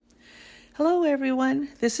Hello, everyone.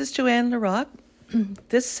 This is Joanne Larocque.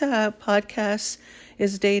 This podcast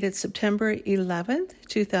is dated September 11th,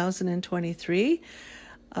 2023.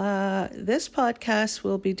 This podcast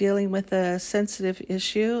will be dealing with a sensitive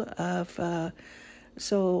issue of,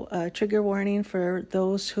 trigger warning for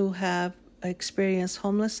those who have experienced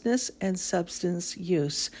homelessness and substance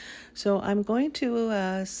use. So I'm going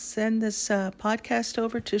to send this podcast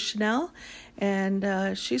over to Chanelle,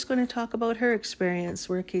 and she's going to talk about her experience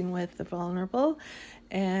working with the vulnerable.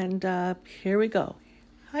 And here we go.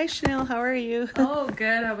 Hi, Chanelle. How are you? Oh,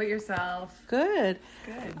 good. How about yourself? Good.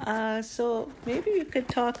 Good. So maybe you could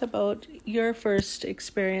talk about your first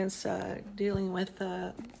experience dealing with,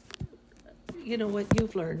 what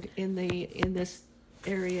you've learned in this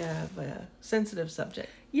area of a sensitive subject.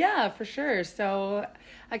 Yeah, for sure. So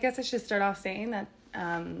I guess I should start off saying that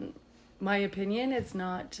my opinion is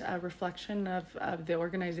not a reflection of the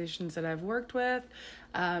organizations that I've worked with.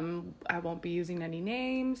 I won't be using any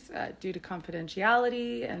names due to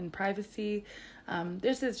confidentiality and privacy.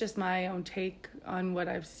 This is just my own take on what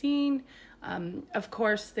I've seen. Of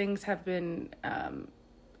course, things have been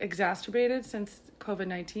exacerbated since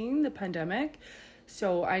COVID-19, the pandemic.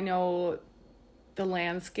 So I know the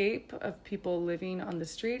landscape of people living on the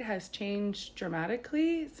street has changed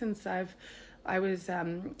dramatically since I was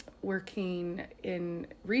working in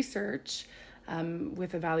research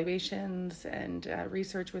with evaluations and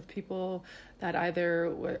research with people that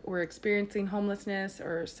either were experiencing homelessness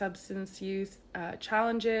or substance use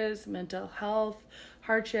challenges, mental health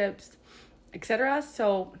hardships, etc.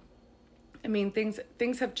 So, I mean,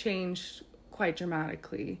 things have changed quite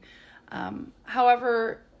dramatically.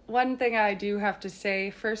 However, one thing I do have to say,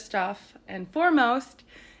 first off and foremost,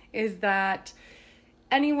 is that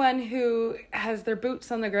anyone who has their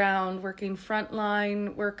boots on the ground, working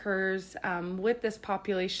frontline workers with this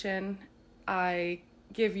population, I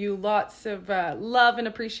give you lots of love and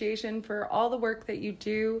appreciation for all the work that you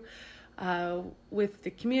do with the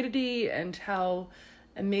community and how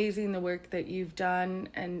amazing the work that you've done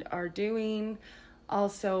and are doing.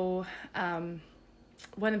 Also,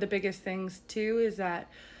 one of the biggest things too is that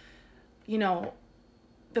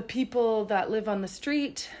the people that live on the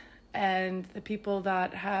street and the people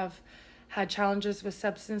that have had challenges with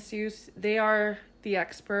substance use, they are the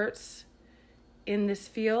experts in this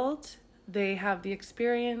field. They have the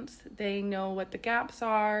experience. They know what the gaps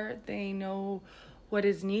are. They know what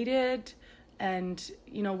is needed and,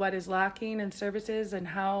 what is lacking in services and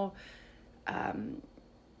how,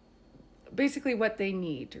 basically what they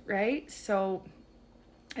need, right? So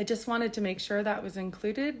I just wanted to make sure that was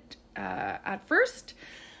included at first.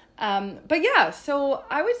 But yeah, so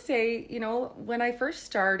I would say, when I first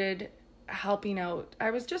started helping out,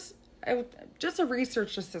 I was just a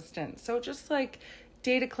research assistant. So just like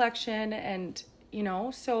data collection and,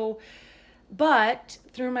 but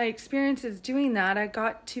through my experiences doing that, I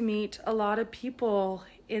got to meet a lot of people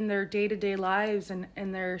in their day-to-day lives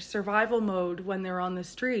and their survival mode when they're on the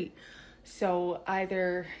street. So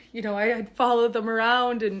either, I'd follow them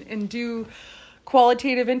around and do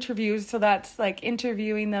qualitative interviews. So that's like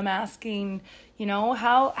interviewing them, asking,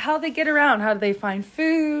 how they get around, how do they find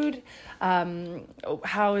food,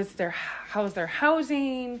 how is their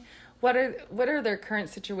housing, what are their current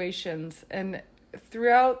situations. And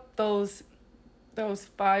throughout those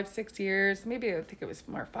 5-6 years, maybe I think it was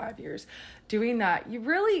more 5 years, doing that, you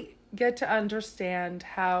really get to understand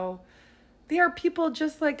how they are people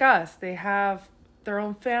just like us. They have their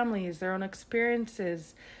own families, their own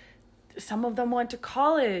experiences. Some of them went to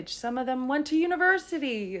college. Some of them went to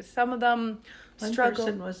university. Some of them struggled.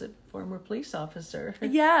 One person was a former police officer.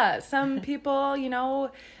 Yeah, some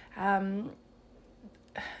people,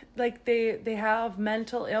 like they have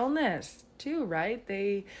mental illness too, right?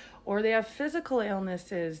 They have physical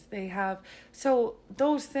illnesses. So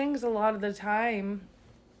those things a lot of the time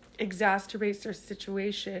exacerbates their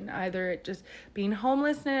situation, either it just being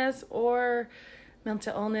homelessness or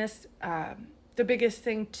mental illness. The biggest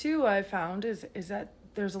thing too I found is that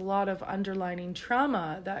there's a lot of underlying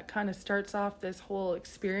trauma that kind of starts off this whole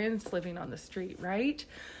experience living on the street, right?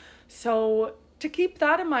 So to keep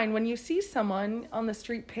that in mind when you see someone on the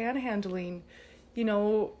street panhandling,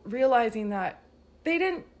 realizing that they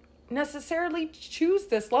didn't necessarily choose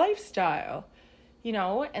this lifestyle,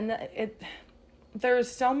 and that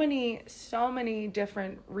there's so many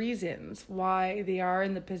different reasons why they are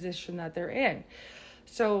in the position that they're in.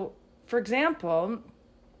 So, for example,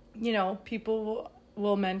 people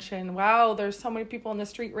will mention, wow, there's so many people on the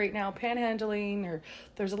street right now panhandling, or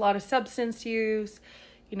there's a lot of substance use.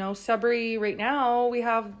 Sudbury right now, we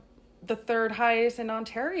have the third highest in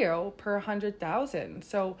Ontario per 100,000.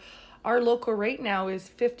 So Our local rate now is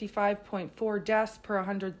 55.4 deaths per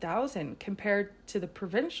 100,000 compared to the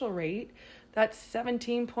provincial rate. That's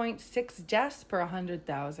 17.6 deaths per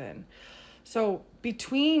 100,000. So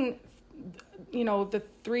between, the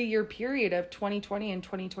 3-year period of 2020 and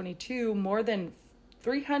 2022, more than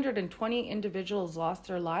 320 individuals lost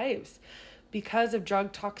their lives because of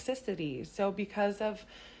drug toxicity. So because of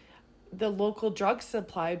the local drug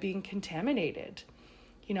supply being contaminated,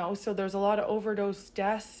 so there's a lot of overdose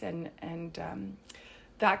deaths, and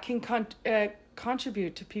that can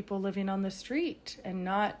contribute to people living on the street and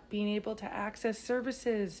not being able to access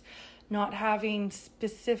services, not having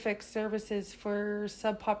specific services for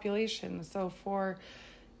subpopulations. So for,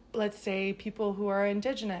 let's say, people who are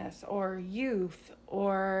Indigenous or youth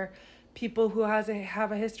or people who have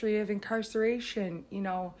a history of incarceration,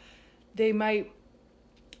 they might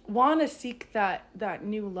want to seek that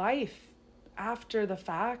new life after the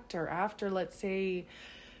fact, or after, let's say,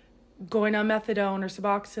 going on methadone or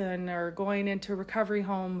Suboxone or going into recovery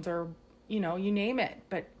homes, or, you name it.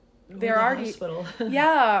 But they're already hospital.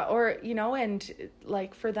 Yeah. Or, and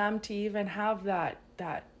like for them to even have that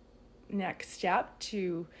next step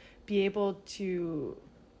to be able to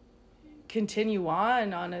continue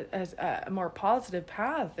on a more positive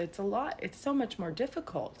path, it's so much more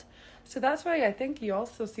difficult. So that's why I think you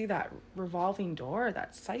also see that revolving door,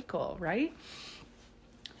 that cycle, right?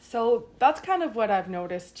 So that's kind of what I've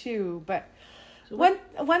noticed too. But one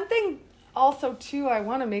thing also too I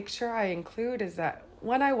want to make sure I include is that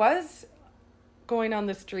when I was going on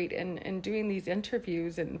the street and doing these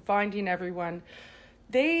interviews and finding everyone,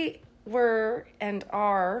 they were and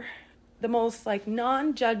are the most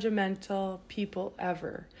non-judgmental people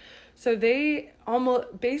ever. So they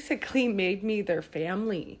almost basically made me their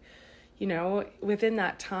family. Within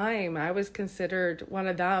that time, I was considered one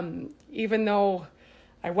of them, even though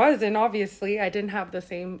I wasn't, obviously. I didn't have the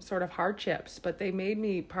same sort of hardships, but they made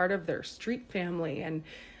me part of their street family, and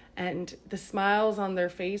the smiles on their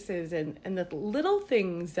faces and the little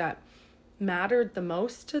things that mattered the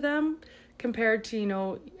most to them compared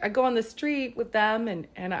to, I go on the street with them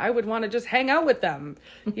and I would want to just hang out with them,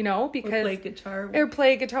 because or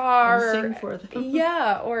play guitar and sing for them.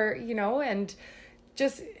 Yeah. Or, and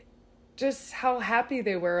just how happy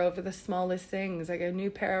they were over the smallest things, like a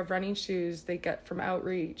new pair of running shoes they get from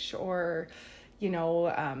outreach, or,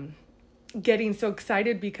 getting so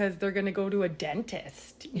excited because they're going to go to a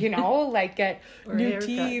dentist, like get new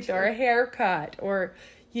teeth or a haircut, or,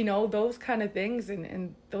 those kind of things.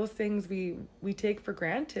 And those things we take for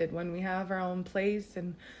granted when we have our own place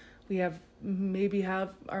and we are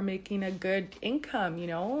making a good income,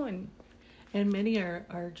 And many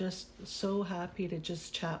are just so happy to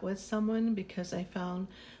just chat with someone, because I found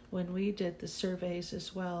when we did the surveys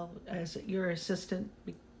as well, as your assistant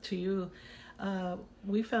to you,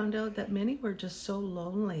 we found out that many were just so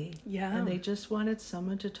lonely. Yeah. And they just wanted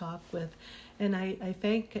someone to talk with. And I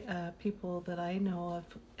thank people that I know of,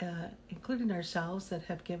 including ourselves, that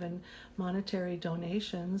have given monetary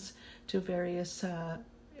donations to various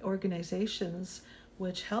organizations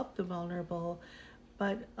which help the vulnerable.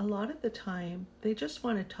 But a lot of the time, they just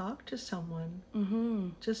want to talk to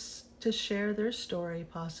someone, just to share their story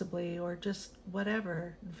possibly, or just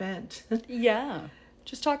whatever, vent. Yeah,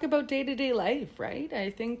 just talk about day-to-day life, right? I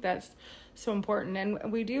think that's so important.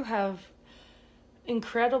 And we do have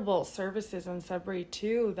incredible services in Sudbury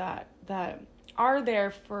too that are there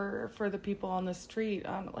for the people on the street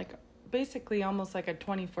on basically almost like a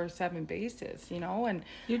 24/7 basis, And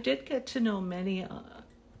you did get to know many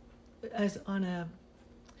as on a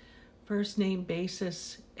first name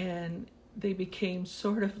basis, and they became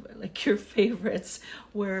sort of like your favorites,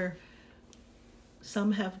 where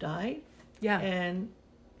some have died. Yeah. And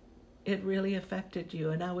it really affected you.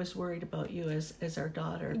 And I was worried about you as our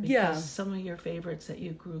daughter, because yeah. some of your favorites that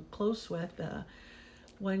you grew close with,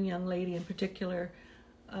 one young lady in particular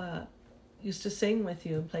used to sing with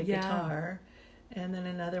you and play guitar. And then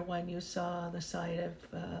another one you saw on the side of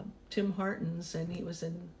Tim Hortons, and he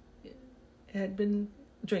had been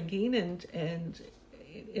drinking and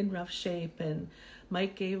in rough shape, and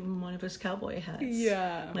Mike gave him one of his cowboy hats.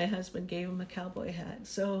 Yeah. My husband gave him a cowboy hat.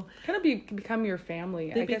 So kind of become your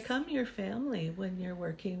family. They become your family when you're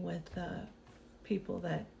working with people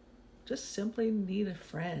that just simply need a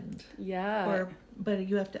friend. Yeah. But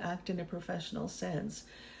you have to act in a professional sense.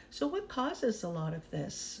 So what causes a lot of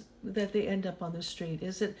this, that they end up on the street?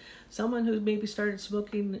 Is it someone who maybe started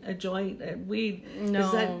smoking a joint, weed?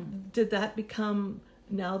 No. Did that become...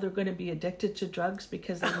 Now they're going to be addicted to drugs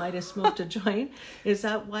because they might have smoked a joint? Is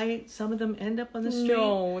that why some of them end up on the street?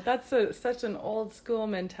 No, that's such an old school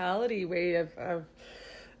mentality way of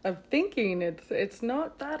of thinking. It's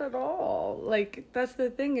not that at all. Like, that's the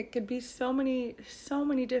thing. It could be so many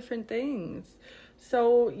different things.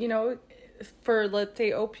 So, you know, for, let's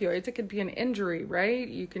say, opioids, it could be an injury, right?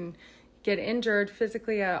 You can get injured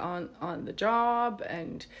physically on the job,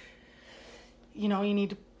 and, you know, you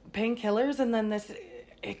need painkillers, and then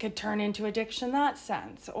it could turn into addiction that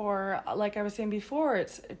sense. Or, like I was saying before,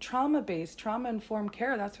 it's trauma-based, trauma-informed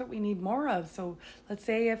care. That's what we need more of. So let's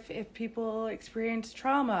say if people experience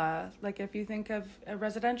trauma, like if you think of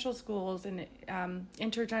residential schools and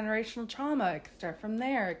intergenerational trauma, it could start from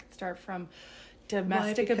there. It could start from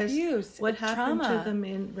domestic abuse. What happened to them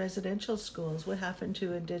in residential schools? What happened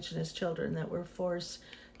to Indigenous children that were forced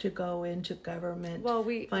to go into government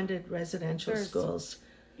funded residential schools?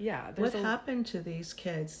 Yeah. What happened to these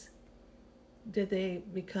kids?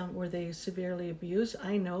 Were they severely abused?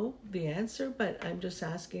 I know the answer, but I'm just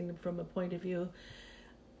asking from a point of view,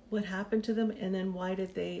 what happened to them, and then why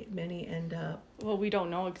did many end up? Well, we don't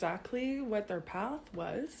know exactly what their path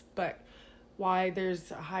was, but why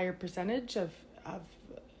there's a higher percentage of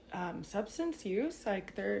substance use,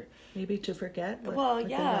 like they're maybe to forget.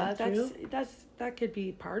 That could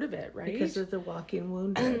be part of it, right? Because of the walking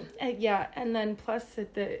wounded. Yeah, and then plus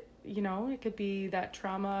it could be that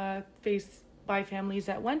trauma faced by families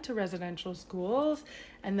that went to residential schools,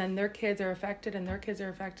 and then their kids are affected, and their kids are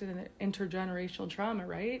affected in intergenerational trauma,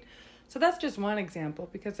 right? So that's just one example,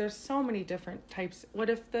 because there's so many different types. What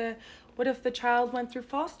if the child went through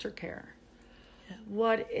foster care?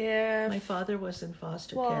 What if... My father was in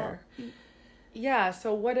foster care. Yeah,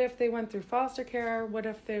 so what if they went through foster care? What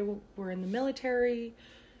if they were in the military,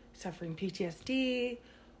 suffering PTSD?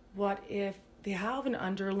 What if they have an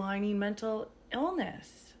underlying mental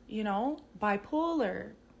illness,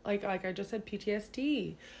 bipolar, like I just said,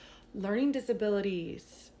 PTSD, learning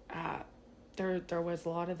disabilities? There was a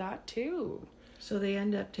lot of that too. So they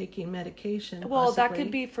end up taking medication. Well, possibly. That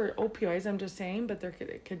could be for opioids, I'm just saying, but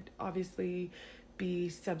it could obviously be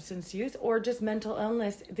substance use or just mental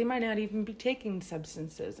illness. They might not even be taking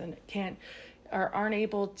substances and aren't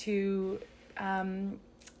able to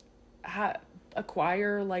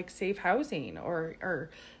acquire like safe housing or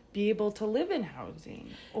be able to live in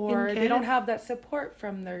housing, or they don't have that support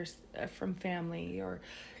from from family, or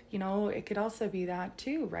it could also be that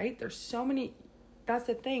too, right? There's so many. That's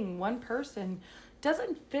the thing. One person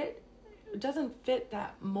doesn't fit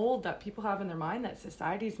that mold that people have in their mind, that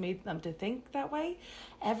society's made them to think that way.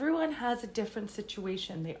 Everyone has a different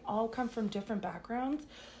situation. They all come from different backgrounds.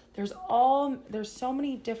 There's so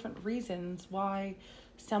many different reasons why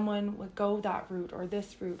someone would go that route or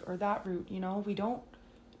this route or that route. We don't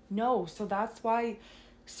know. So that's why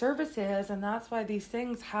services, and that's why these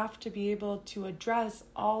things have to be able to address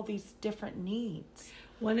all these different needs.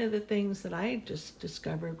 One of the things that I just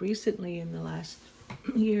discovered recently in the last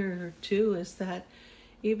year or two is that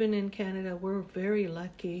even in Canada, we're very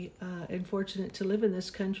lucky and fortunate to live in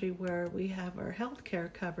this country where we have our health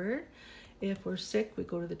care covered. If we're sick, we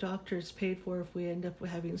go to the doctor, it's paid for. If we end up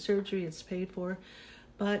having surgery, it's paid for.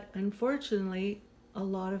 But unfortunately, a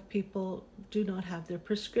lot of people do not have their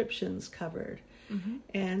prescriptions covered. Mm-hmm.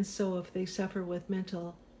 And so if they suffer with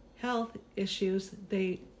mental health issues,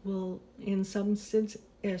 they will, in some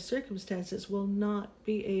circumstances, will not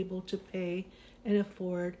be able to pay and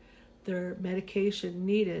afford their medication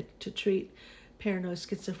needed to treat paranoid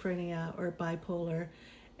schizophrenia or bipolar,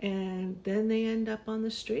 and then they end up on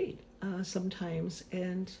the street sometimes,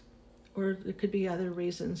 or there could be other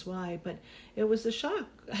reasons why, but it was a shock.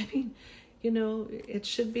 I mean, it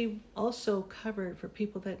should be also covered for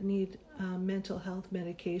people that need mental health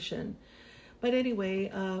medication. But anyway,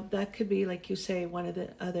 that could be, like you say, one of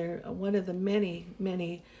the many,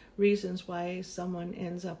 many reasons why someone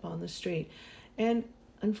ends up on the street. And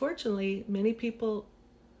unfortunately, many people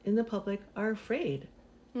in the public are afraid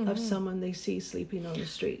of someone they see sleeping on the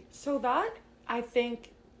street. So that, I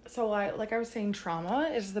think, like I was saying, trauma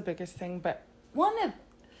is the biggest thing. But one of,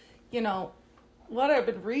 what I've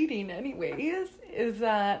been reading anyways is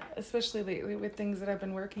that, especially lately with things that I've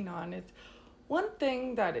been working on, is one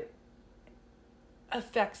thing that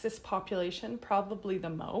affects this population probably the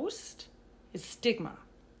most is stigma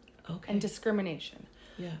and discrimination.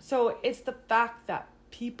 Yeah. So it's the fact that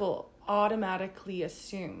people automatically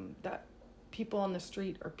assume that people on the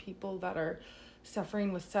street or people that are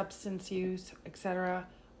suffering with substance use, etc.,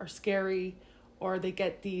 are scary, or they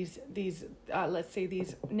get these let's say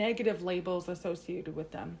these negative labels associated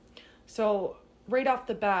with them. So right off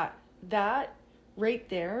the bat, that right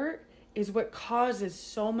there is what causes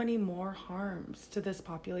so many more harms to this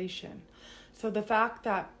population. So the fact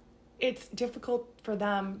that it's difficult for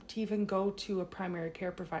them to even go to a primary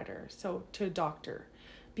care provider, so to a doctor,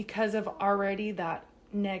 because of already that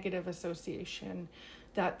negative association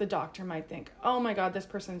that the doctor might think, oh my God, this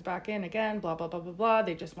person's back in again, blah, blah, blah, blah, blah.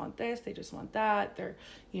 They just want this, they just want that. They're,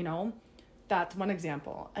 that's one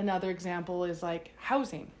example. Another example is like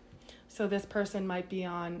housing. So this person might be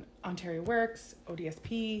on Ontario Works,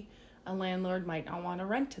 ODSP, a landlord might not want to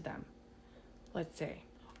rent to them, let's say.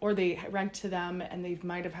 Or they rent to them and they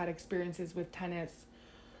might have had experiences with tenants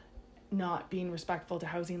not being respectful to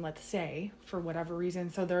housing, let's say, for whatever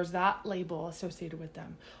reason. So there's that label associated with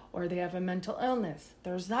them. Or they have a mental illness.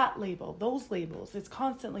 There's that label, those labels. It's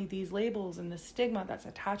constantly these labels and the stigma that's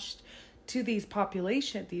attached to these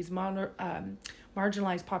populations, these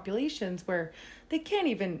marginalized populations, where they can't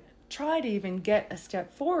even try to even get a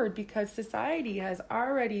step forward because society has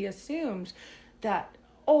already assumed that,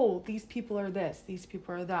 oh, these people are this, these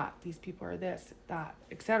people are that, these people are this, that,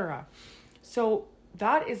 etc. So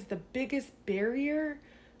that is the biggest barrier,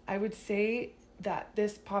 I would say, that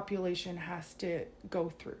this population has to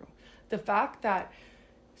go through. The fact that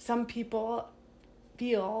some people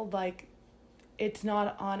feel like it's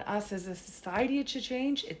not on us as a society to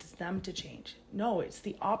change, it's them to change. No, it's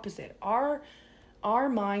the opposite. Our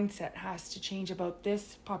mindset has to change about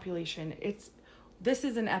this population. This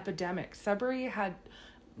is an epidemic. Sudbury had,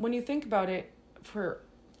 when you think about it, for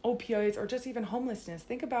opioids or just even homelessness,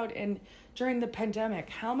 think about during the pandemic,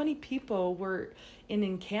 how many people were in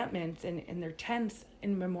encampments and in their tents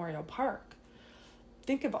in Memorial Park.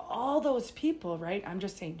 Think of all those people, right? I'm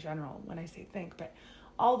just saying general when I say think, but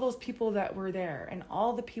all those people that were there and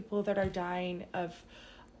all the people that are dying of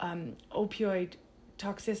opioid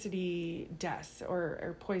toxicity deaths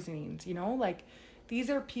or poisonings, like these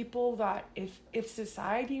are people that if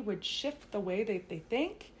society would shift the way they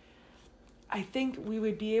think, I think we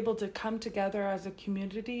would be able to come together as a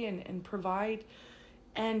community and provide,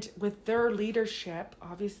 and with their leadership,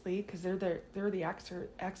 obviously, because they're the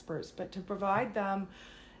experts, but to provide them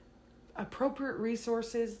appropriate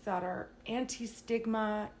resources that are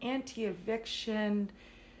anti-stigma, anti-eviction,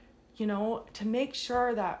 to make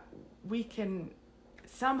sure that we can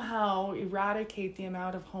somehow eradicate the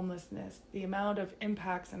amount of homelessness, the amount of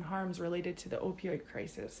impacts and harms related to the opioid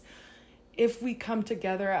crisis, if we come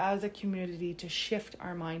together as a community to shift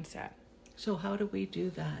our mindset. So how do we do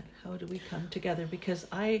that? How do we come together? Because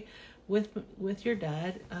with your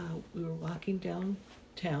dad, we were walking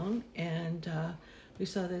downtown and we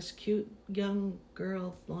saw this cute young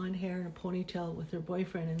girl, blonde hair and a ponytail with her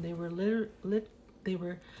boyfriend, and they were they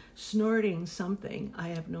were snorting something. I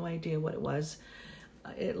have no idea what it was.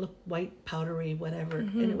 It looked white, powdery, whatever.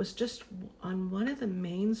 Mm-hmm. And it was just on one of the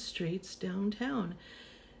main streets downtown.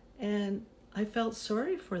 And I felt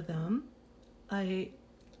sorry for them. I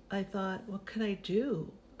thought, what can I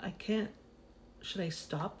do? Should I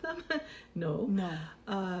stop them? No.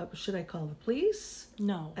 Should I call the police?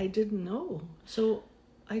 No. I didn't know. So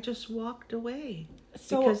I just walked away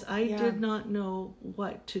because I did not know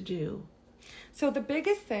what to do. So the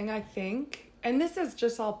biggest thing, I think, and this is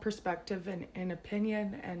just all perspective and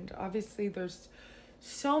opinion, and obviously there's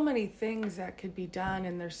so many things that could be done,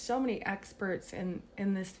 and there's so many experts in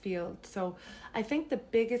this field. So I think the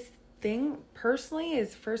biggest thing personally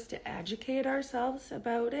is first to educate ourselves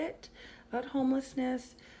about it, about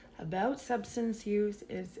homelessness, about substance use,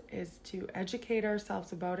 is to educate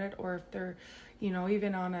ourselves about it. Or if they're,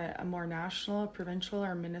 even on a more national, provincial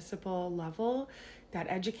or municipal level, that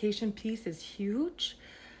education piece is huge.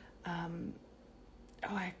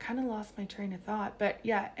 I kind of lost my train of thought, but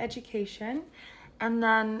yeah, education. And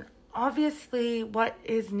then obviously what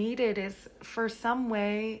is needed is for some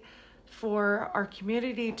way for our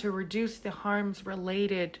community to reduce the harms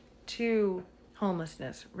related to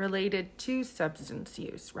homelessness, related to substance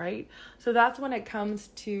use, right? So that's when it comes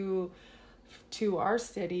to our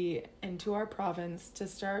city and to our province to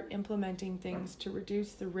start implementing things to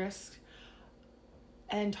reduce the risk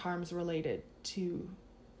and harms related to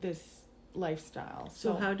this lifestyle.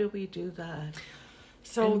 So how do we do that?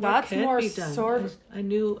 So that's more sort of a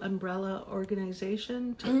new umbrella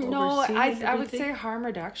organization to oversee I would say harm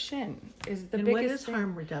reduction is the biggest. What is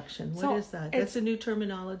harm reduction? What is that? That's a new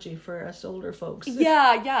terminology for us older folks.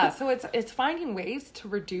 Yeah. So it's finding ways to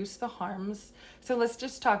reduce the harms. So let's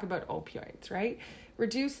just talk about opioids, right?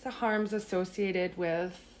 Reduce the harms associated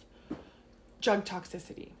with drug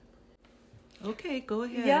toxicity. Okay, go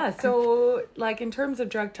ahead. Yeah, so like in terms of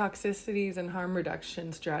drug toxicities and harm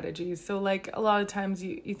reduction strategies, so like a lot of times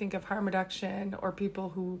you think of harm reduction, or people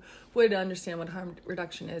who would understand what harm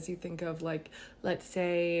reduction is, you think of like, let's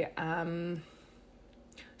say,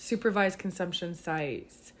 supervised consumption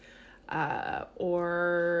sites,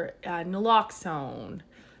 or naloxone,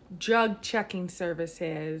 drug checking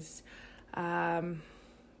services,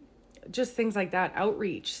 just things like that,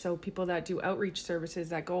 outreach. So people that do outreach services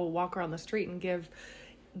that go walk around the street and give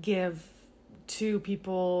to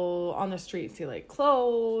people on the street, say like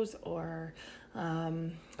clothes or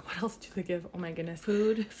what else do they give? Oh my goodness.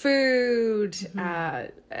 Food.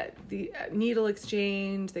 The needle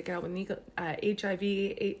exchange. They go with HIV,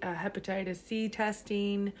 hepatitis C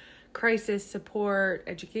testing, crisis support,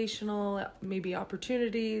 educational, maybe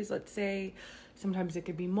opportunities, let's say. Sometimes it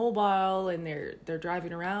could be mobile and they're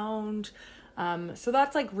driving around. So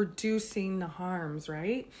that's like reducing the harms,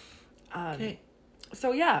 right? Okay.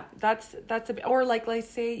 So yeah, that's a bit, or like, let's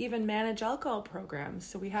say even manage alcohol programs.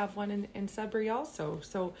 So we have one in Sudbury also.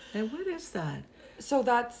 So, and what is that? So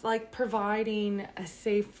that's like providing a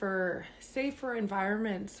safer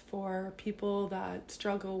environments for people that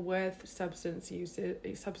struggle with substance use.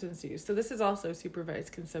 So this is also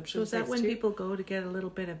supervised consumption. So is that when people go to get a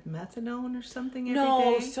little bit of methadone or something every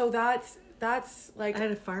No, day? so that's like at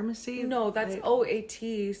a pharmacy? No, that's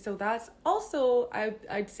OAT. So that's also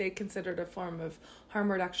I'd say considered a form of harm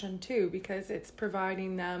reduction too, because it's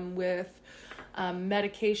providing them with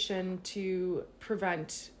medication to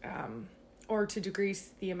prevent or to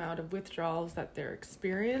decrease the amount of withdrawals that they're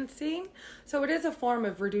experiencing. So it is a form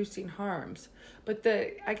of reducing harms. But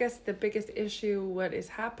I guess the biggest issue, what is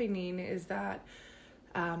happening is that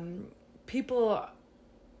people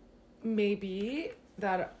maybe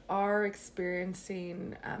that are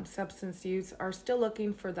experiencing substance use are still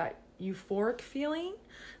looking for that euphoric feeling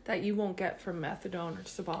that you won't get from methadone or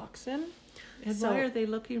Suboxone. And why are they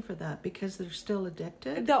looking for that? Because they're still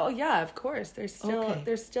addicted? No, yeah, of course. They're still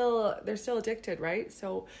addicted, right?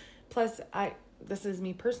 So plus this is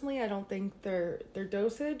me personally, I don't think their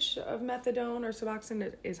dosage of methadone or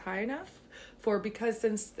Suboxone is high enough because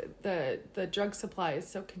since the drug supply is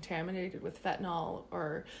so contaminated with fentanyl,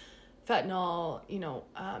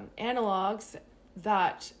 analogs,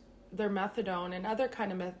 that their methadone and other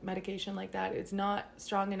kind of medication like that is not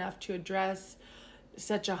strong enough to address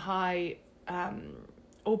such a high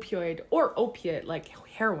opioid or opiate like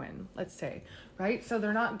heroin, let's say, right? So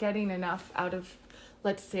they're not getting enough out of,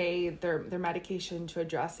 let's say, their medication to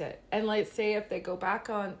address it. And let's say if they go back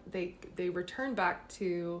on, they return back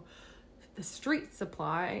to the street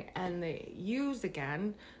supply and they use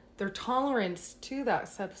again, their tolerance to that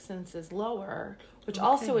substance is lower, which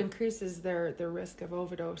also increases their risk of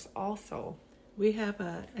overdose also. We have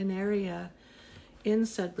an area in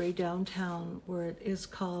Sudbury downtown where it is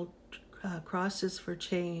called Crosses for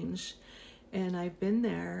Change, and I've been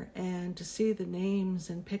there, and to see the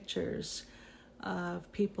names and pictures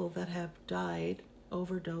of people that have died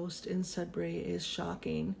overdosed in Sudbury is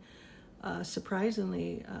shocking.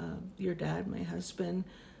 Surprisingly, your dad, my husband,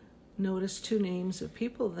 noticed 2 names of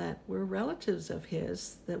people that were relatives of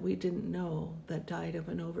his that we didn't know that died of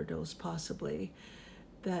an overdose, possibly,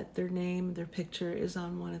 that their name, their picture is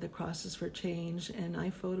on one of the Crosses for Change, and I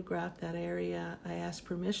photographed that area. I asked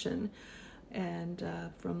permission, and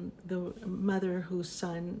from the mother whose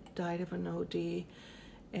son died of an OD,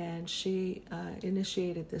 and she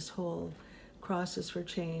initiated this whole Crosses for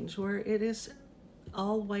Change, where it is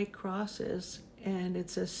all white crosses, and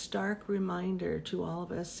it's a stark reminder to all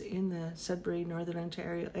of us in the Sudbury, Northern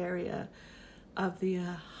Ontario area of the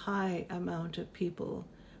high amount of people,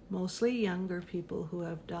 mostly younger people, who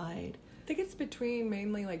have died. I think it's between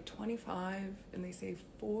mainly like 25 and they say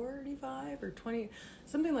 45 or 20,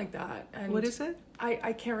 something like that. And what is it?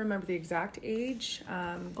 I can't remember the exact age.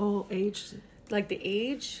 Age? Like the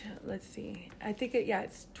age, let's see. I think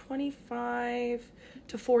it's 25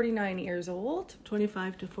 to 49 years old.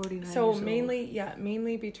 25 to 49 so years mainly, old.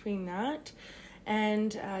 Mainly between that.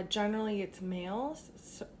 And generally it's males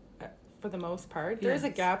for the most part. Yes. There's a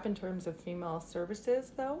gap in terms of female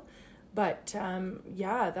services though. But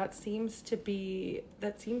that seems to be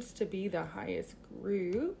the highest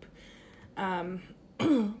group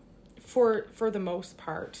for the most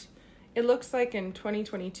part. It looks like in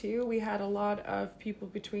 2022 we had a lot of people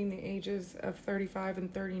between the ages of 35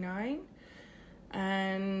 and 39.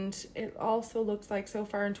 And it also looks like so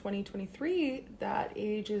far in 2023 that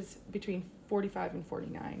age is between 45 and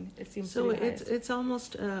 49. It seems to be it's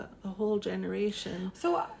almost a whole generation.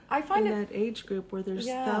 So I find in that age group where there's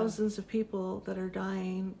thousands of people that are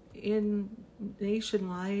dying in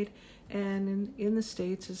nationwide and in the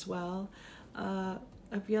States as well,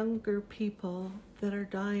 of younger people that are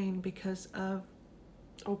dying because of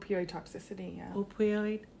opioid toxicity. Yeah.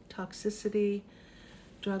 Opioid toxicity,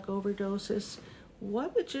 drug overdoses.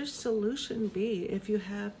 What would your solution be if you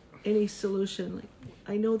have any solution?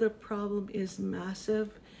 I know the problem is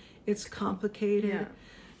massive, it's complicated,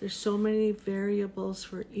 there's so many variables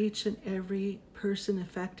for each and every person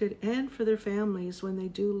affected and for their families when they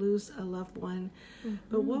do lose a loved one. Mm-hmm.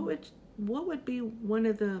 But what would be one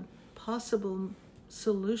of the possible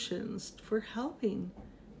solutions for helping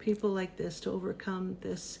people like this to overcome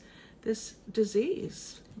this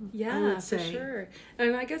disease? Yeah, for sure.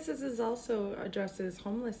 And I guess this is also addresses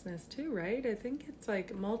homelessness too, right? I think it's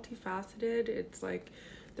like multifaceted. It's like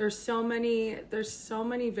there's so many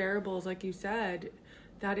variables, like you said,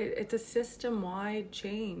 that it's a system-wide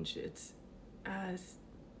change. It's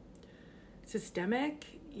systemic.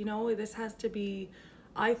 This has to be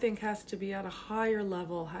at a higher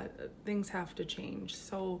level. Things have to change.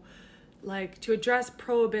 So, like, to address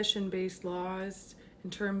prohibition-based laws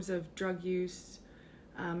in terms of drug use,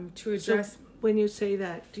 to address... So when you say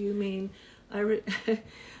that, do you mean...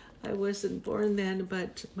 I wasn't born then,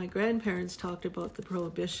 but my grandparents talked about the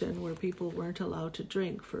prohibition where people weren't allowed to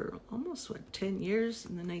drink for almost, 10 years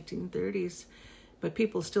in the 1930s. But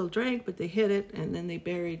people still drank, but they hid it, and then they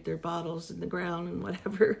buried their bottles in the ground and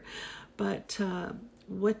whatever. But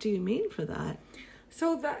what do you mean for that?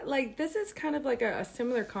 So that, like, this is kind of like a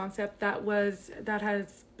similar concept that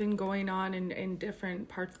has been going on in different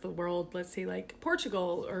parts of the world. Let's say like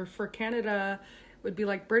Portugal, or for Canada would be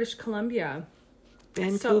like British Columbia.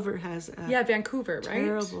 Vancouver has a Vancouver, right?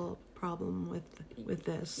 Terrible problem with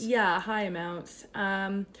this. Yeah, high amounts.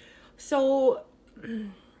 So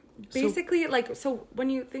basically, so when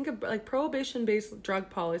you think of like prohibition-based drug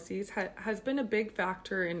policies has been a big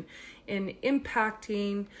factor in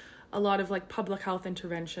impacting a lot of like public health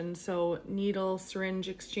interventions. So needle, syringe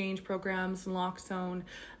exchange programs, naloxone,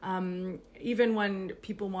 even when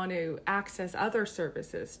people want to access other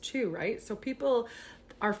services too, right? So people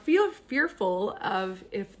are fearful of,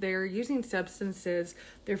 if they're using substances,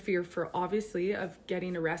 they're fearful obviously of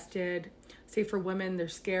getting arrested. Say for women, they're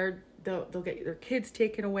scared they'll get their kids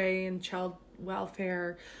taken away in child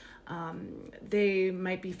welfare. They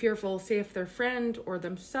might be fearful, say if their friend or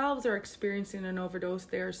themselves are experiencing an overdose,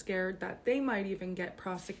 they're scared that they might even get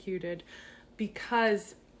prosecuted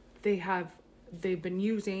because they've been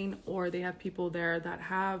using, or they have people there that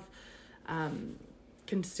have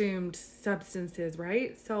consumed substances,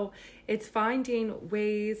 right? So it's finding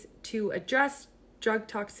ways to address drug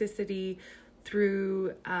toxicity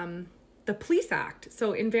through the Police Act.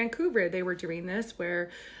 So in Vancouver, they were doing this where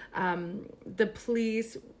the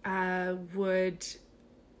police would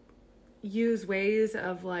use ways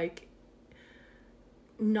of like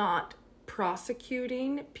not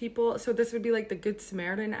prosecuting people. So this would be like the Good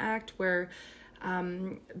Samaritan Act, where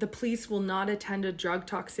the police will not attend a drug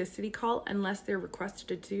toxicity call unless they're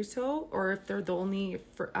requested to do so, or if they're the only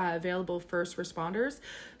available first responders.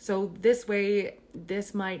 So this way,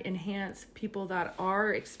 this might enhance people that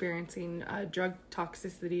are experiencing a drug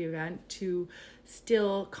toxicity event to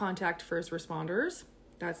still contact first responders.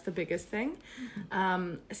 That's the biggest thing.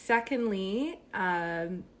 Mm-hmm. Secondly,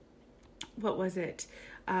 what was it?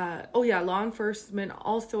 Law enforcement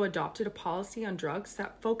also adopted a policy on drugs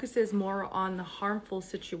that focuses more on the harmful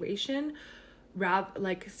situation,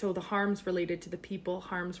 so the harms related to the people,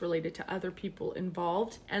 harms related to other people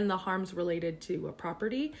involved, and the harms related to a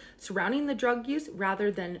property surrounding the drug use,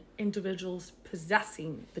 rather than individuals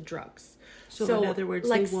possessing the drugs. So in other words,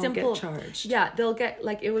 like they won't get charged. Yeah, they'll get,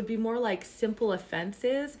 it would be more like simple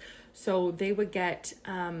offenses. So they would get,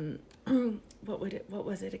 what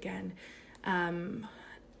was it again?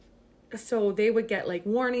 So they would get like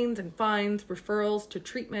warnings and fines, referrals to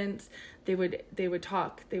treatments. They would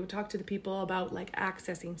talk to the people about like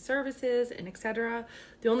accessing services and etc.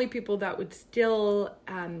 The only people that would still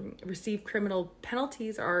receive criminal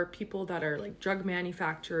penalties are people that are like drug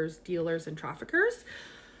manufacturers, dealers, and traffickers.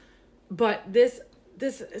 But this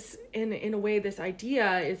is, in a way, this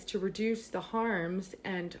idea is to reduce the harms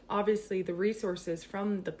and obviously the resources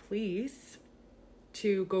from the police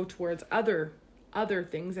to go towards other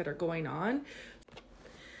things that are going on.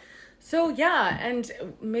 So yeah, and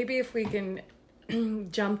maybe if we can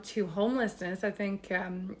jump to homelessness, I think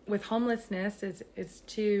with homelessness is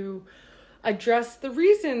to address the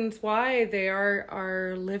reasons why they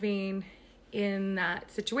are living in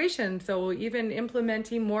that situation. So even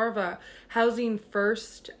implementing more of a housing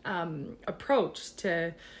first approach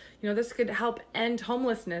to, this could help end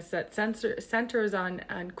homelessness that centers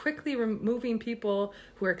on quickly removing people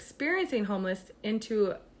who are experiencing homeless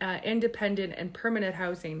into independent and permanent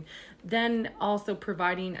housing, then also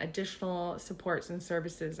providing additional supports and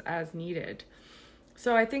services as needed.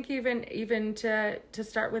 So I think even to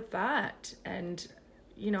start with that, and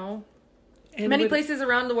many places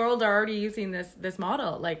around the world are already using this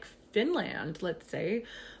model, like Finland, let's say,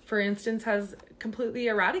 for instance, has completely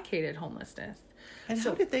eradicated homelessness. And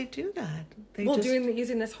how did they do that?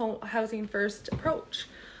 Using this whole housing first approach.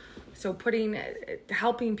 So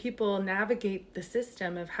helping people navigate the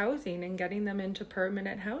system of housing and getting them into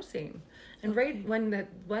permanent housing. And right when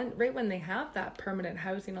they have that permanent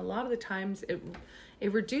housing, a lot of the times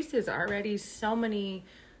it reduces already so many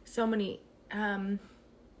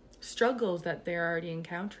struggles that they're already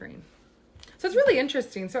encountering. So it's really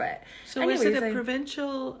interesting. So anyways, is it a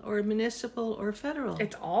provincial or municipal or federal?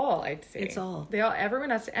 It's all, I'd say. It's all. Everyone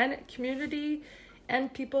has to, and community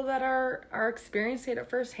and people that are experiencing it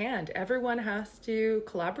firsthand. Everyone has to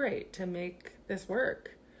collaborate to make this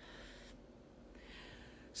work.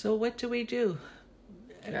 So what do we do?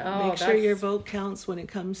 Make sure your vote counts when it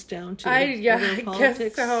comes down to I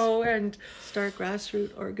politics. Guess so. And start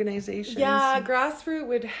grassroots organizations. Yeah,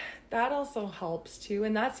 grassroots that also helps too.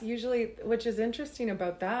 And that's usually, which is interesting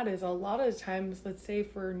about that is a lot of times, let's say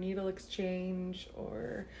for needle exchange,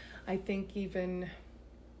 or I think even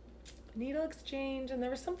needle exchange, and there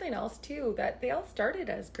was something else too, that they all started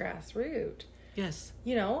as grassroots. Yes.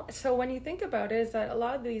 So when you think about it, is that a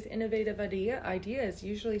lot of these innovative ideas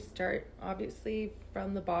usually start obviously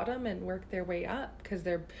from the bottom and work their way up, because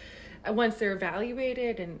once they're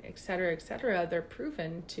evaluated and et cetera, they're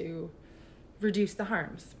proven to reduce the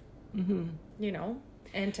harms. Mm-hmm.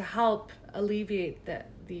 And to help alleviate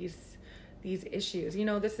these issues.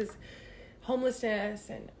 This is homelessness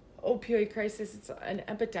and opioid crisis. It's an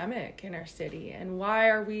epidemic in our city. And why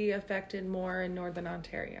are we affected more in Northern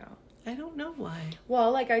Ontario? I don't know why.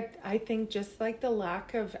 Well, I think just the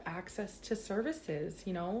lack of access to services,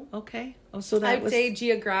 Okay. Oh, so I'd say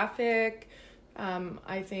geographic.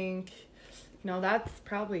 I think, that's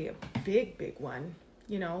probably a big one,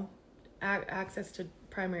 access to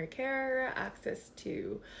primary care, access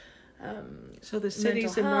to so the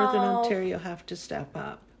cities in Northern Ontario have to step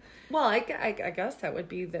up. Well, I guess that would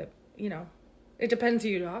be it depends who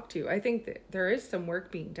you talk to. I think that there is some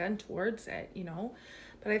work being done towards it,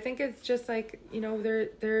 but I think it's just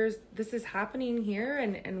this is happening here,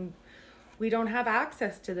 and we don't have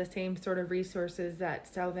access to the same sort of resources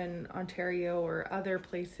that Southern Ontario or other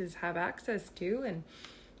places have access to. And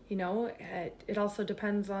it also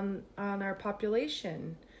depends on our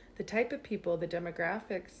population, the type of people, the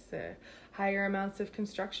demographics, the higher amounts of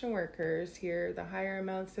construction workers here, the higher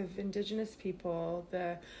amounts of Indigenous people,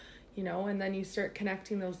 and then you start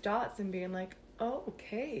connecting those dots and being like, oh,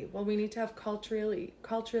 okay, well, we need to have culturally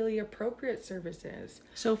appropriate services.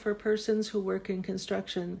 So for persons who work in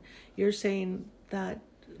construction, you're saying that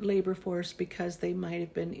labor force, because they might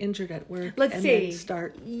have been injured at work, then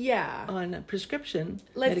start on a prescription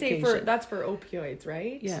medication. That's for opioids,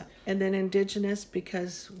 right? Yeah. And then Indigenous,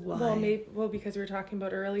 because why? Because we were talking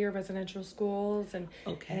about earlier residential schools and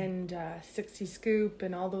 60 Scoop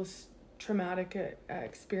and all those traumatic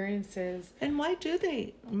experiences. And why do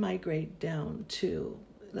they migrate down to,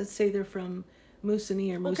 let's say they're from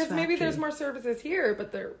Moosonee or Moose Factory? Because maybe there's more services here,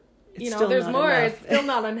 but there's more. Enough. It's still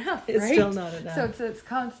not enough. It's right? still not enough. So it's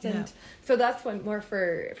constant. Yeah. So that's one more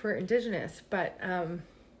for Indigenous. But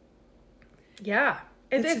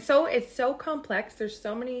it's so complex. There's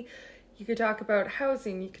so many. You could talk about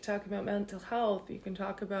housing. You could talk about mental health. You can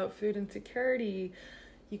talk about food insecurity.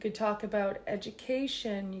 You could talk about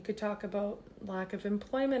education. You could talk about lack of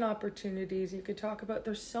employment opportunities. You could talk about,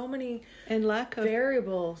 there's so many lack of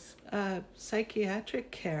variables. Psychiatric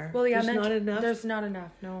care. Well, yeah, there's not enough. There's not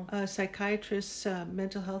enough, no. Psychiatrists,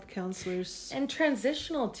 mental health counselors. And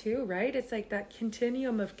transitional too, right? It's like that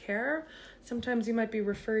continuum of care. Sometimes you might be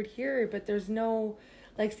referred here, but there's no,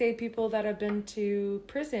 say people that have been to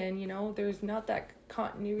prison, there's not that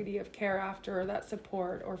continuity of care after, or that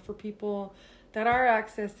support, or for people that are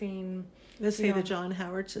accessing, let's say the John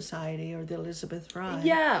Howard Society or the Elizabeth Fry.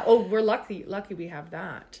 Yeah. Oh, we're lucky we have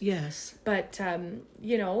that. Yes. But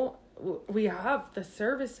we have the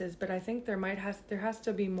services, but I think there has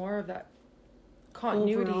to be more of that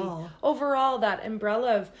continuity overall, that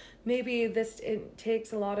umbrella of maybe it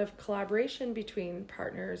takes a lot of collaboration between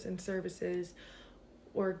partners and services,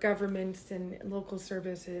 or governments and local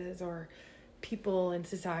services, or people in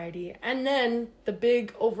society. And then the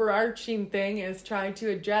big overarching thing is trying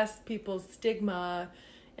to address people's stigma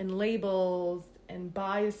and labels and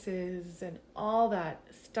biases and all that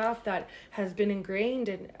stuff that has been ingrained.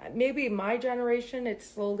 And maybe my generation, it's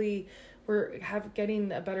slowly we're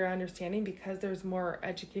getting a better understanding because there's more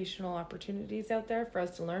educational opportunities out there for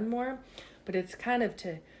us to learn more. But it's kind of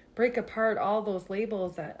to break apart all those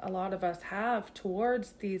labels that a lot of us have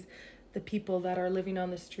towards the people that are living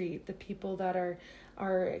on the street, the people that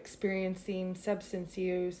are experiencing substance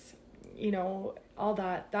use, all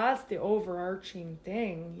that. That's the overarching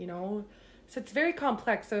thing, So it's very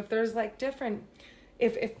complex. So if there's like different,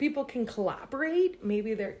 if people can collaborate,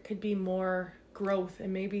 maybe there could be more growth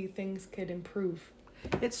and maybe things could improve.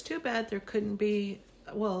 It's too bad there couldn't be,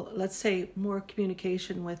 well, let's say more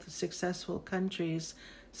communication with successful countries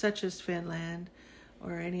such as Finland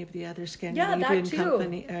or any of the other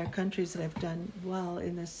Scandinavian countries that have done well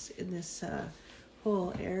in this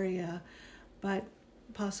whole area, but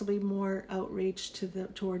possibly more outreach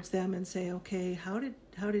towards them and say, okay, how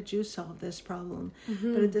did you solve this problem?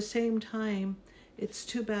 Mm-hmm. But at the same time, it's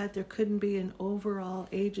too bad there couldn't be an overall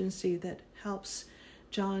agency that helps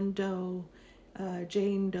John Doe,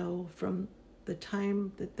 Jane Doe, from the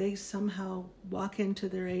time that they somehow walk into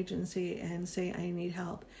their agency and say, I need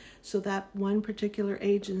help. So that one particular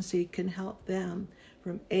agency can help them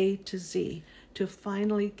from A to Z, to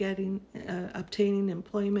finally obtaining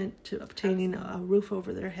employment, to obtaining a roof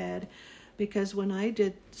over their head. Because when I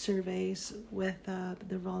did surveys with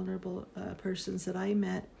the vulnerable persons that I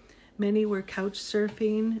met, many were couch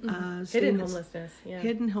surfing. Hidden homelessness.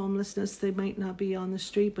 Hidden homelessness. They might not be on the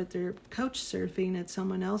street, but they're couch surfing at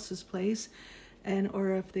someone else's place. Or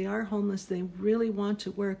if they are homeless, they really want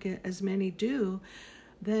to work, as many do,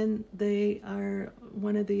 then they are,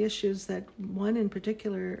 one of the issues that one in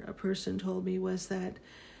particular, a person told me, was that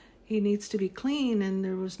he needs to be clean, and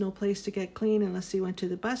there was no place to get clean unless he went to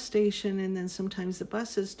the bus station, and then sometimes the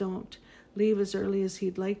buses don't leave as early as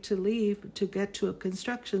he'd like to leave to get to a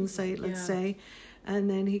construction site, let's say, and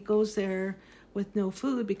then he goes there with no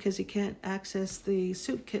food because he can't access the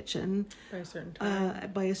soup kitchen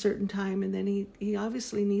by a certain time, and then he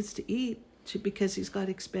obviously needs to eat because he's got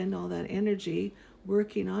to expend all that energy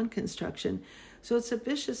working on construction. So it's a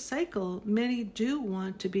vicious cycle. Many do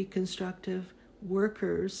want to be constructive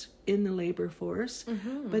workers in the labor force,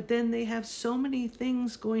 but then they have so many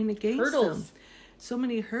things going against them, so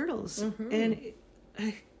many hurdles. And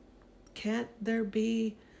can't there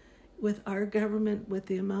be, with our government, with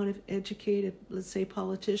the amount of educated, let's say,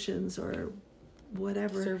 politicians or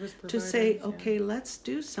whatever, to say, okay, let's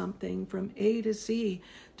do something from A to Z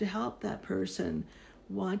to help that person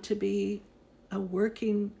want to be a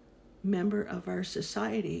working member of our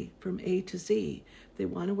society from A to Z. If they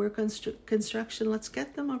want to work on construction, let's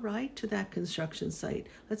get them a ride to that construction site.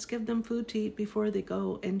 Let's give them food to eat before they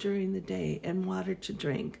go and during the day, and water to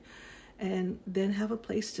drink, and then have a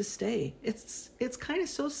place to stay. It's kind of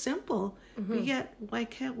so simple, but yet why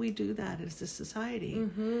can't we do that as a society?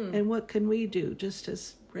 And what can we do just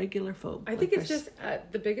as regular folk? I think it's just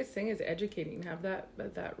the biggest thing is educating, have that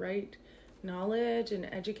right knowledge and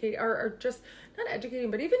educate, or just not educating,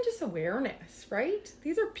 but even just awareness, right?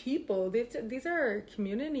 These are people, these are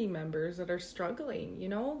community members that are struggling,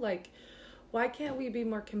 like, why can't we be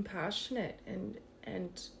more compassionate and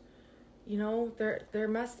there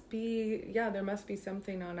must be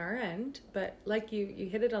something on our end, but like you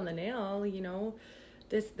hit it on the nail,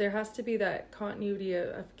 there has to be that continuity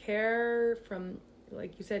of care from,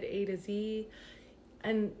 like you said, A to Z.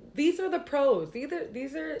 And these are the pros. These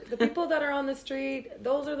are the people that are on the street.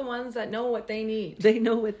 Those are the ones that know what they need. They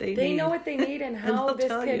know what they need. They know what they need, and how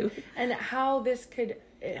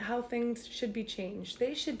how things should be changed.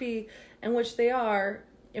 They should be, in which they are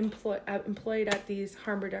employed at these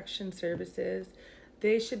harm reduction services.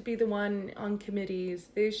 They should be the one on committees.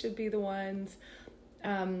 They should be the ones,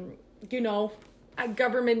 at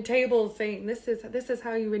government tables saying, this is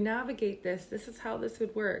how you would navigate this. This is how this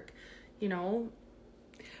would work,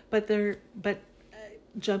 But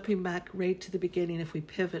jumping back right to the beginning, if we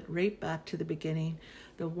pivot right back to the beginning,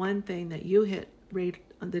 the one thing that you hit right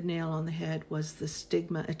on the nail on the head was the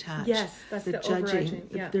stigma attached. Yes, that's the judging.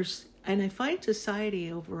 And I find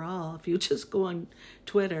society overall, if you just go on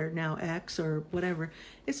Twitter, now X or whatever,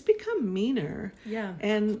 it's become meaner. Yeah.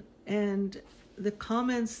 And the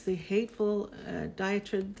comments, the hateful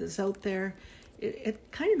diatribe that's out there, it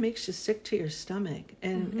kind of makes you sick to your stomach.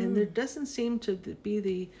 And there doesn't seem to be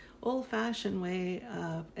the old-fashioned way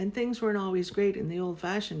of, and things weren't always great in the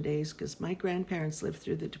old-fashioned days, because my grandparents lived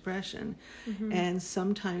through the Depression, and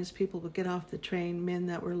sometimes people would get off the train, men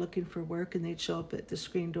that were looking for work, and they'd show up at the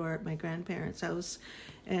screen door at my grandparents' house,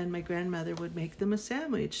 and my grandmother would make them a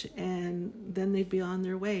sandwich, and then they'd be on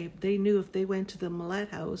their way. They knew if they went to the Millet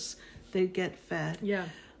house, they'd get fed. Yeah.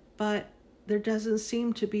 But there doesn't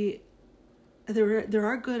seem to be, there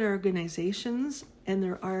are good organizations, and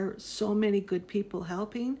there are so many good people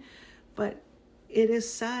helping, but it is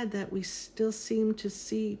sad that we still seem to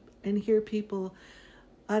see and hear people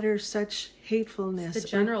utter such hatefulness. It's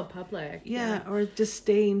the general public. Yeah, or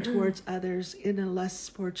disdain towards others in a less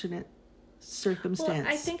fortunate circumstance. Well,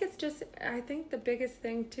 I think the biggest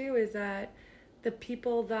thing too is that the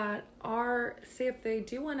people that are, say if they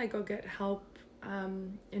do want to go get help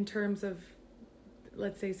in terms of,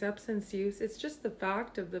 let's say, substance use, it's just the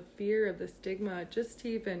fact of the fear of the stigma, just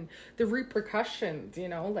even the repercussions,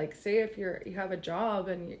 like say if you have a job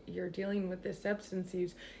and you're dealing with this substance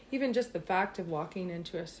use, even just the fact of walking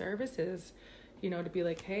into a services, to be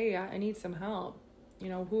like, hey, I need some help.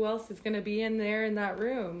 Who else is going to be in there in that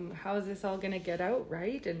room? How is this all going to get out,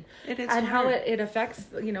 right? And how it affects,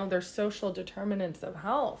 their social determinants of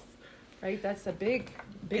health, right? That's a big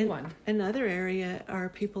one. Another area are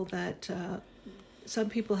people that, some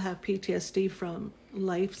people have PTSD from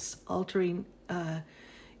life's altering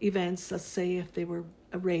events. Let's say if they were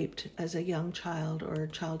raped as a young child or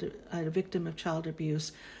a victim of child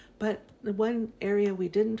abuse. But the one area we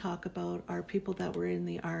didn't talk about are people that were in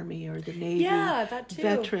the Army or the Navy, that too.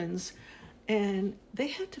 Veterans, and they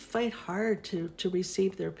had to fight hard to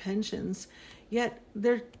receive their pensions. Yet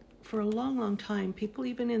for a long, long time, people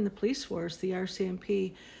even in the police force, the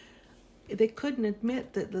RCMP, they couldn't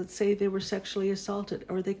admit that, let's say, they were sexually assaulted,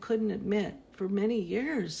 or they couldn't admit for many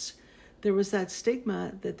years. There was that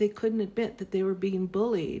stigma that they couldn't admit that they were being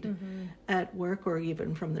bullied at work or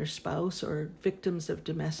even from their spouse or victims of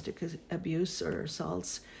domestic abuse or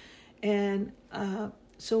assaults. And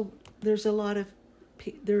so there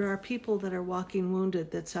are people that are walking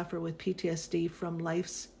wounded that suffer with PTSD from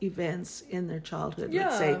life's events in their childhood,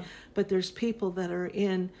 let's say. But there's people that are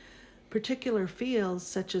in particular fields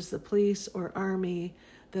such as the police or Army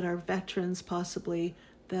that are veterans possibly,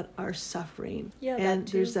 that are suffering. And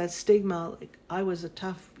there's that stigma, like I was a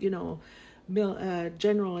tough, general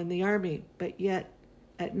in the Army, but yet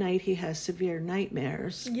at night he has severe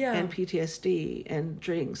nightmares and PTSD and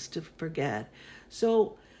drinks to forget.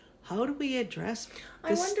 So how do we address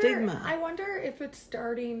the stigma? I wonder if it's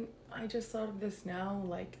starting, I just thought of this now,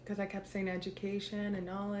 because I kept saying education and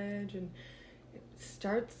knowledge, and it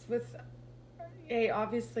starts with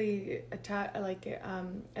obviously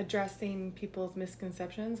addressing people's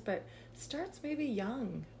misconceptions, but starts maybe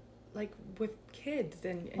young, like with kids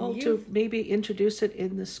and youth. To maybe introduce it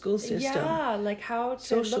in the school system. Like how to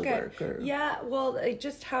social look work at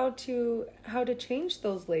just how to change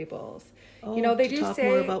those labels. They do talk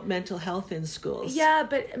more about mental health in schools.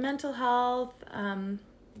 But mental health,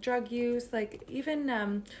 drug use, even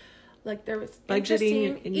there was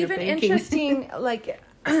budgeting in your banking. Interesting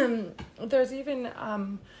there's even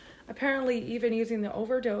apparently even using the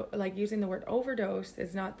word overdose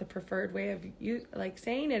is not the preferred way of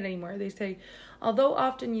saying it anymore. They say, although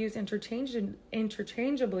often used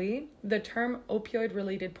interchangeably, the term opioid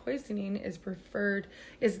related poisoning is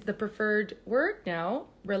the preferred word now,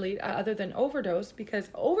 really, other than overdose,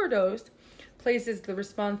 because overdose places the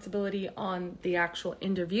responsibility on the actual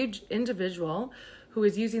individual who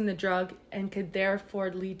is using the drug, and could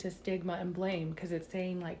therefore lead to stigma and blame, because it's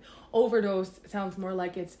saying overdose sounds more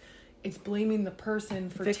like it's blaming the person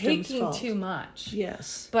for taking fault. Too much.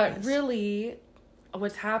 Yes. But really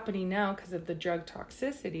what's happening now, because of the drug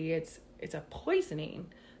toxicity, it's a poisoning.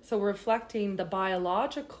 So reflecting the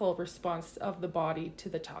biological response of the body to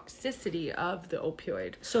the toxicity of the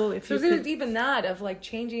opioid. So there's even that of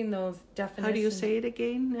changing those definitions. How do you say it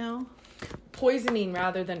again now? Poisoning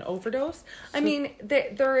rather than overdose.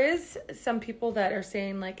 There is some people that are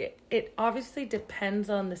saying it obviously depends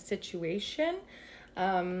on the situation.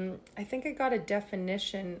 I think I got a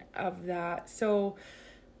definition of that. So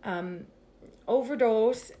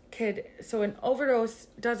overdose an overdose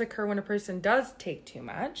does occur when a person does take too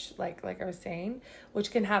much, like I was saying,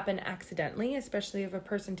 which can happen accidentally, especially if a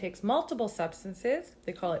person takes multiple substances.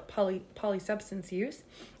 They call it polysubstance use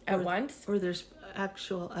at once. Or there's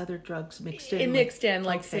actual other drugs mixed in.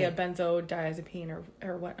 Say a benzodiazepine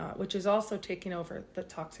or whatnot, which is also taking over the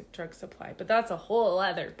toxic drug supply. But that's a whole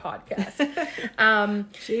other podcast.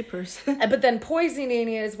 Jeepers. But then poisoning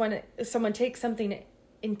is when someone takes something.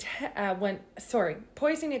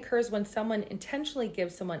 Poisoning occurs when someone intentionally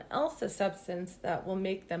gives someone else a substance that will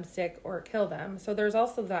make them sick or kill them. So there's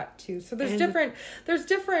also that too. So there's different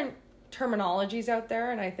terminologies out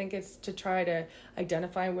there, and I think it's to try to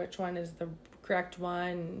identify which one is the correct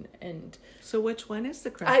one. And so which one is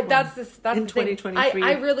the correct one? That's in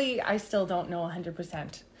 2023. I still don't know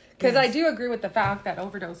 100%, because I do agree with the fact that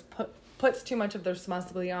overdose puts too much of the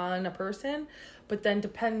responsibility on a person, but then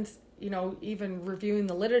depends. Even reviewing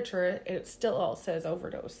the literature, it still all says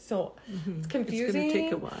overdose. So it's confusing. It's going to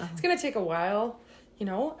take a while. It's going to take a while,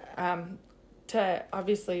 to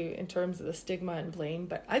obviously in terms of the stigma and blame.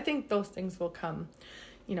 But I think those things will come,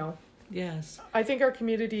 Yes. I think our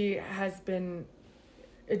community has been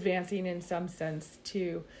advancing in some sense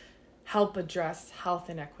to help address health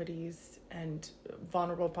inequities and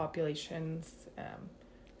vulnerable populations.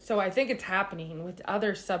 So I think it's happening with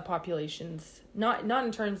other subpopulations, not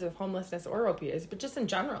in terms of homelessness or opioids, but just in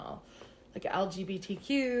general, like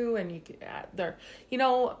LGBTQ, and there,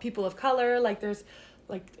 people of color, like there's,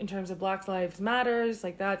 like in terms of Black Lives Matters,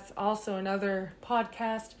 like that's also another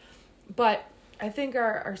podcast. But I think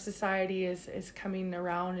our society is coming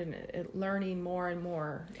around and learning more and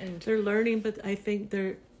more. And they're learning, but I think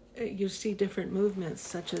you see different movements,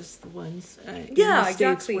 such as the ones in the States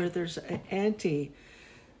exactly. where there's anti-gay,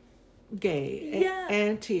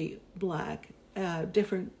 anti-Black,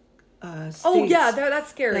 different states. Oh yeah, that's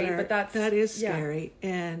scary. That is scary,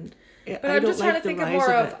 and but I I'm don't just trying like to think the of rise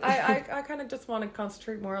more of of. it. I kind of just want to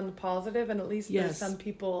concentrate more on the positive, and at least there's some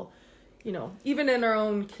people, even in our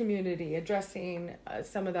own community, addressing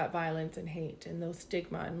some of that violence and hate and those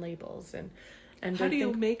stigma and labels. And how do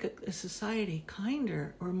you make a society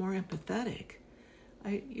kinder or more empathetic?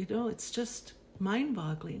 It's just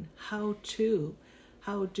mind-boggling. How do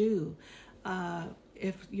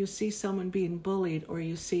if you see someone being bullied, or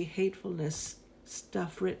you see hatefulness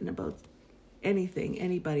stuff written about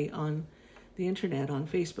anybody on the internet, on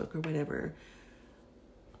Facebook or whatever,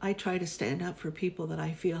 I try to stand up for people that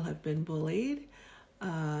I feel have been bullied.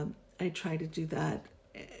 I try to do that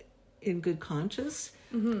in good conscience.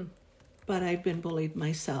 Mm-hmm. But I've been bullied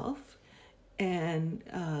myself, and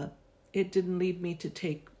it didn't lead me to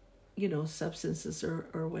take, substances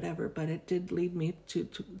or whatever, but it did lead me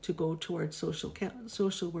to go towards social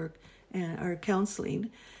work or counseling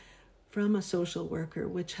from a social worker,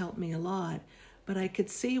 which helped me a lot. But I could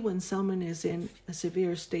see when someone is in a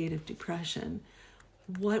severe state of depression,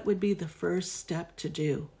 what would be the first step to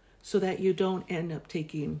do so that you don't end up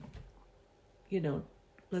taking,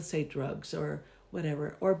 let's say drugs or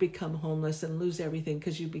whatever, or become homeless and lose everything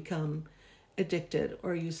because you become addicted,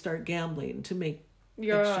 or you start gambling to make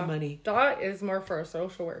extra money. That is more for a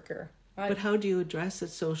social worker. But how do you address a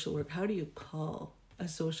social worker? How do you call a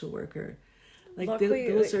social worker? Luckily,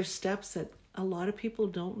 those are steps that a lot of people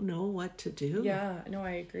don't know what to do. Yeah, no,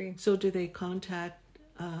 I agree. So do they contact,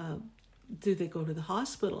 do they go to the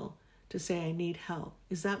hospital to say, I need help?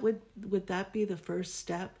 Would that be the first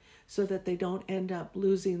step, so that they don't end up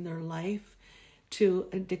losing their life to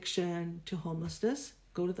addiction, to homelessness?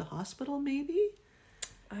 Go to the hospital, maybe?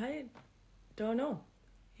 I don't know.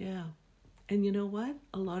 Yeah. And you know what?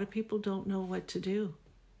 A lot of people don't know what to do.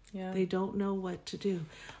 Yeah. They don't know what to do.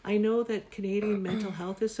 I know that Canadian Mental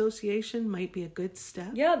Health Association might be a good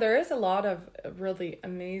step. Yeah, there is a lot of really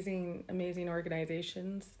amazing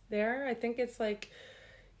organizations there. I think it's like,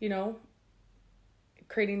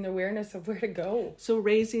 creating the awareness of where to go. So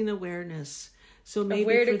raising awareness. So maybe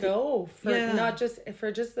where to go for not just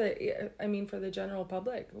for the general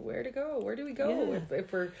public. Where to go? Where do we go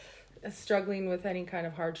if we're struggling with any kind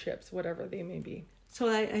of hardships, whatever they may be? So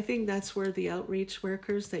I think that's where the outreach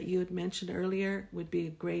workers that you had mentioned earlier would be a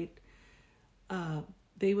great.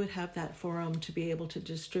 They would have that forum to be able to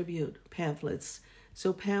distribute pamphlets.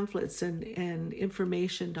 So pamphlets and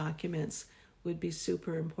information documents would be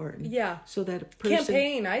super important. Yeah. So that a person...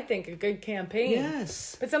 Campaign, I think, a good campaign.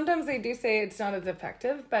 Yes. But sometimes they do say it's not as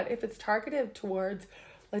effective, but if it's targeted towards,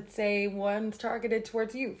 let's say, one's targeted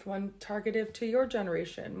towards youth, one targeted to your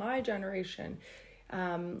generation, my generation,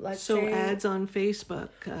 let's say... ads on Facebook,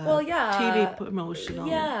 TV promotional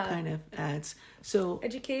kind of ads. So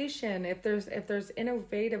education, if there's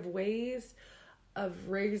innovative ways of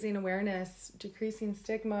raising awareness, decreasing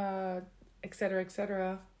stigma, et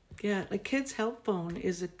cetera. Yeah, like Kids Help Phone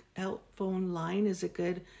line is a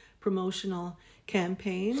good promotional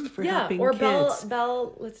campaign for helping kids.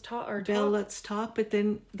 Bell Let's Talk. Bell Let's Talk, but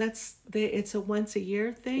then it's a once a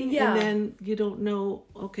year thing, yeah. And then you don't know.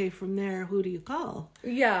 Okay, from there, who do you call?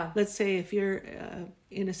 Yeah. Let's say if you're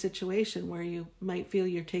in a situation where you might feel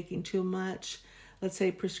you're taking too much, let's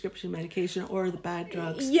say prescription medication or the bad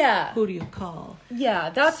drugs. Yeah. Who do you call? Yeah,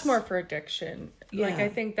 that's more for addiction. Yeah. Like I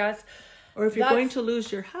think that's. Or if you're going to lose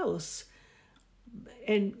your house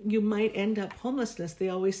and you might end up homelessness, they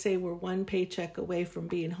always say we're one paycheck away from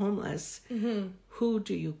being homeless. Mm-hmm. Who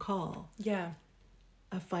do you call? Yeah.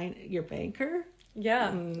 Your banker?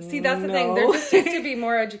 Yeah. See, that's the thing. There just needs to be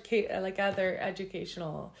more other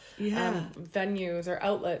educational venues or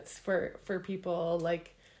outlets for people,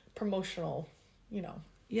 like promotional,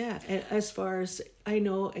 Yeah, as far as I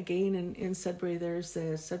know, again, in Sudbury, there's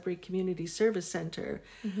the Sudbury Community Service Center.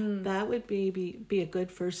 Mm-hmm. That would be a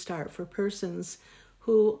good first start for persons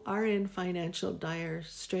who are in financial dire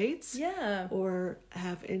straits, or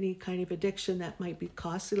have any kind of addiction that might be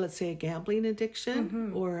costly, let's say a gambling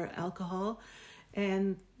addiction or alcohol,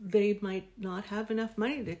 and they might not have enough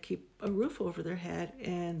money to keep a roof over their head,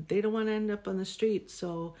 and they don't want to end up on the street.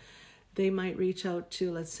 So they might reach out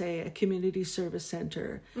to, let's say, a community service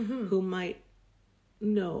center who might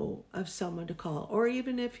know of someone to call. Or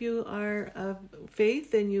even if you are of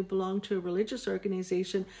faith and you belong to a religious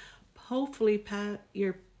organization, hopefully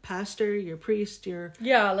your pastor, your priest,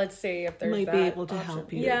 let's say if there's might that be able to option.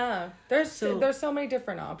 help you. Yeah, there's so many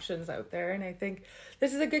different options out there, and I think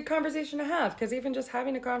this is a good conversation to have, because even just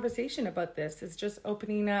having a conversation about this is just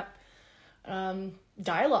opening up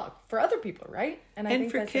dialogue for other people, right? And I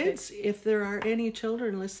think for kids, if there are any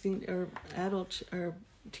children listening, or adults or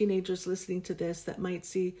teenagers listening to this that might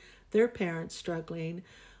see their parents struggling,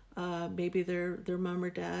 maybe their mom or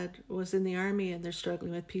dad was in the army and they're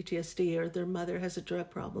struggling with PTSD, or their mother has a drug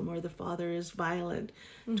problem, or the father is violent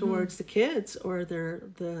towards the kids, or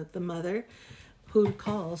the mother, who to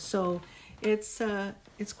call. So it's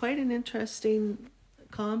quite an interesting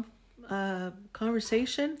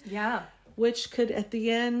conversation. Yeah. Which could at the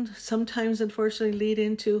end sometimes unfortunately lead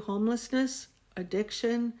into homelessness,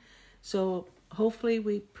 addiction. So hopefully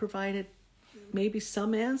we provided maybe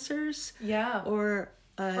some answers. Yeah. Or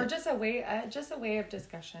just a way of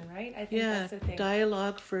discussion, right? I think that's the thing.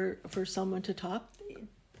 Dialogue for someone to talk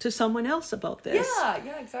to someone else about this.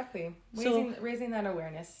 Yeah, exactly. Raising that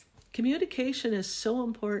awareness. Communication is so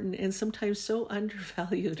important and sometimes so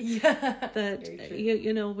undervalued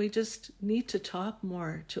that we just need to talk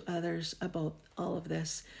more to others about all of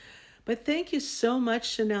this. But thank you so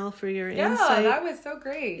much, Chanelle, for your insight. Yeah, that was so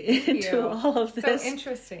great. Into all of this. So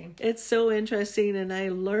interesting. It's so interesting, and I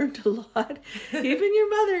learned a lot. Even your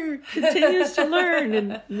mother continues to learn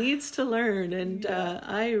and needs to learn, and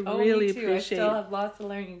I really appreciate. I still have lots of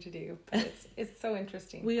learning to do, but it's so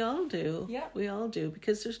interesting. We all do. Yeah, we all do,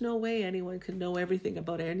 because there's no way anyone could know everything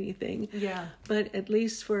about anything. Yeah. But at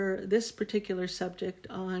least for this particular subject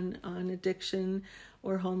on addiction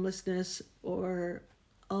or homelessness or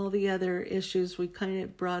all the other issues we kind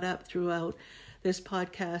of brought up throughout this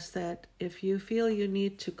podcast, that if you feel you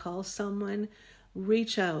need to call someone,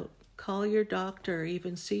 reach out, call your doctor,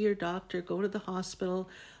 even see your doctor, go to the hospital,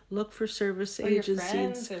 look for service agencies, your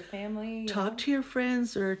friends or family, talk to your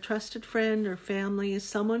friends or a trusted friend or family,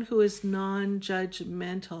 someone who is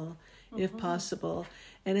non-judgmental if possible.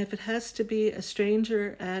 And if it has to be a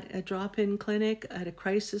stranger at a drop-in clinic, at a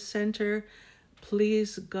crisis center,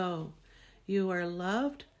 please go. You are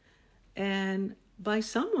loved and by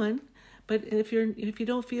someone, but if you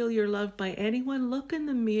don't feel you're loved by anyone, look in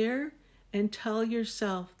the mirror and tell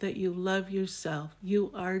yourself that you love yourself.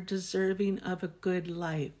 You are deserving of a good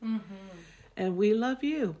life. And we love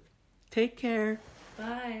you. Take care.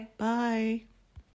 Bye. Bye.